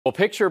Well,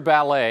 picture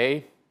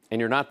ballet, and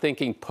you're not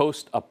thinking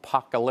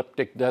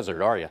post-apocalyptic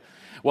desert, are you?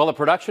 Well, a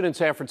production in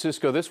San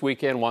Francisco this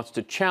weekend wants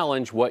to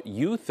challenge what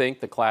you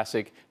think the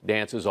classic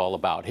dance is all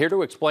about. Here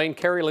to explain,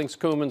 Carrie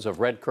Links-Koomans of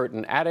Red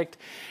Curtain Addict.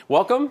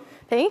 Welcome.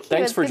 Thank you.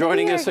 Thanks for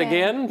joining us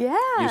again. Yeah.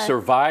 You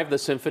survived the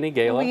Symphony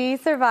Gala. We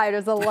survived.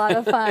 It was a lot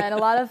of fun, a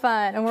lot of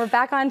fun. And we're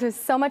back on to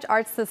so much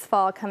arts this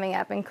fall coming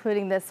up,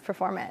 including this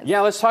performance.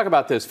 Yeah, let's talk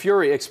about this.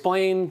 Fury,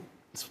 explain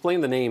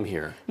the name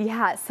here.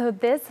 Yeah, so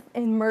this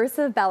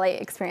immersive ballet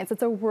experience,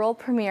 it's a world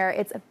premiere.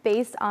 It's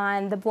based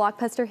on the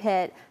blockbuster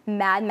hit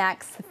Mad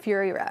Max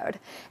Fury Road.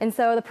 And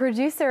so the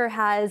producer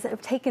has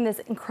taken this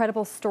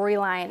incredible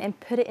storyline and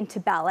put it into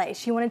ballet.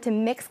 She wanted to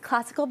mix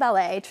classical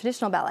ballet,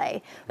 traditional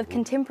ballet, with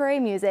contemporary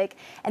music,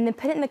 and then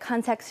put it in the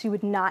context you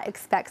would not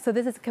expect. So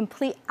this is a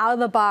complete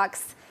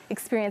out-of-the-box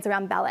experience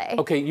around ballet.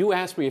 Okay, you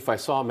asked me if I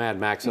saw Mad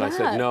Max, and I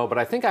said no, but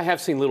I think I have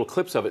seen little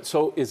clips of it.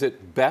 So is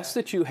it best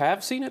that you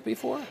have seen it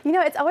before? You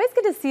know, it's always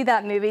good to see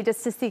that movie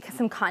just to see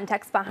some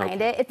context behind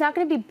it. It's not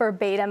going to be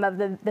verbatim of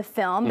the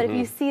film, but if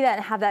you see that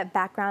and have that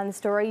background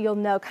story, you'll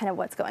know kind of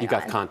what's going on. You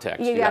got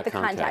context. You got the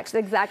context,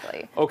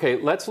 exactly. Okay,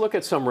 let's look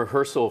at some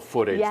rehearsal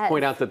footage. Yes.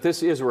 Point out that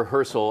this is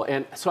rehearsal.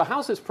 And so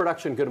how's this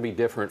production going to be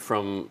different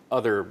from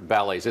other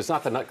ballets? It's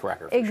not the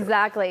Nutcracker, for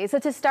Exactly. sure. So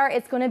to start,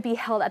 it's going to be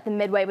held at the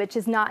Midway, which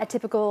is not a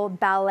typical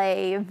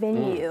ballet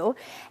venue.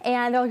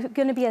 And there's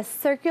going to be a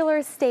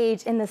circular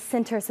stage in the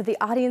center, so the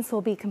audience will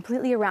be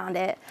completely around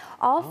it.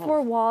 All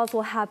four walls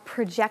will have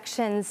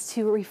projections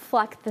to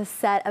reflect the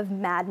set of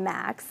Mad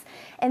Max.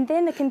 And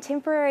then the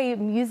contemporary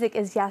music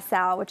is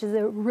Yasao, which is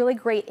a really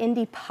great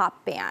indie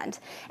pop band.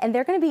 And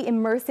they're going to be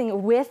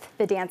immersing with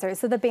the dancers.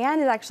 So the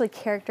band is actually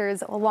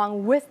characters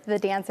along with the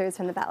dancers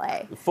from the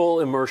ballet. Full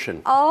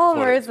immersion. All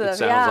immersive,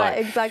 yeah, like.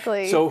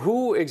 Exactly. So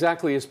who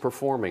exactly is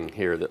performing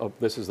here?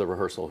 This is the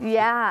rehearsal.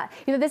 Yeah,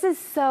 you know, this is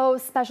so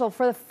special.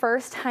 For the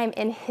first time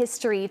in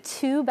history,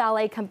 two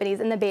ballet companies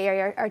in the Bay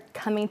Area are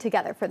coming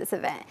together for this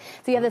event.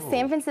 So you have the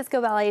San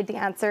Francisco ballet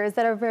dancers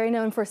that are very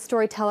known for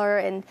storyteller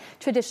and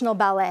traditional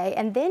ballet,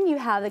 and then you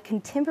have the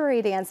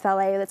contemporary dance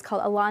ballet that's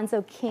called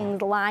Alonzo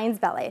King's Lines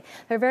Ballet.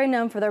 They're very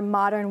known for their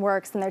modern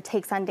works and their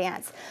takes on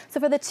dance. So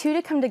for the two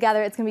to come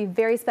together, it's going to be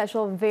very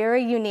special,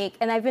 very unique.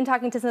 And I've been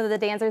talking to some of the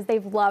dancers;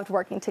 they've loved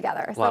working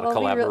together. A lot of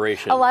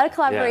collaboration. A lot of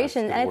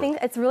collaboration, yeah, and I think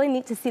it's really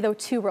neat to see the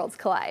two worlds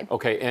collide.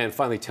 Okay, and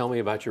finally, tell me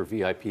about your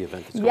VIP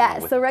event that's going on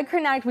Yes, with so you. Red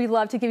Curtain Addict, we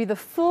love to give you the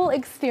full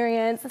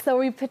experience. So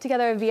we put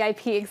together a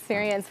VIP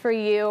experience for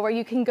you where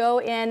you can go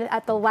in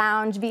at the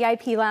lounge,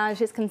 VIP lounge,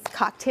 just some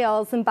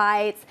cocktails and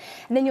bites,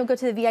 and then you'll go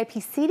to the VIP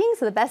seating,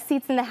 so the best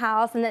seats in the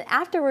house, and then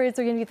afterwards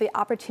we're going to give you the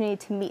opportunity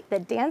to meet the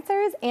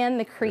dancers and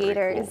the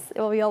creators. Cool. It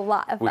will be a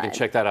lot of fun. We can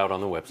check that out on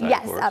the website,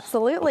 yes, of course.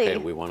 Absolutely. Okay,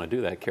 we want to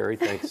do that, Carrie.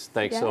 Thanks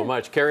so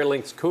much. Carrie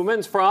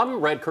Links-Koomans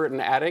from Red Curtain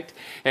Addict.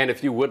 And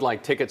if you would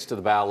like tickets to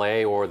the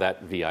ballet or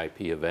that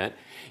VIP event,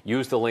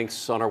 use the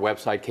links on our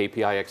website,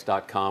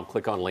 kpix.com.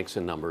 Click on links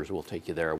and numbers. We'll take you there.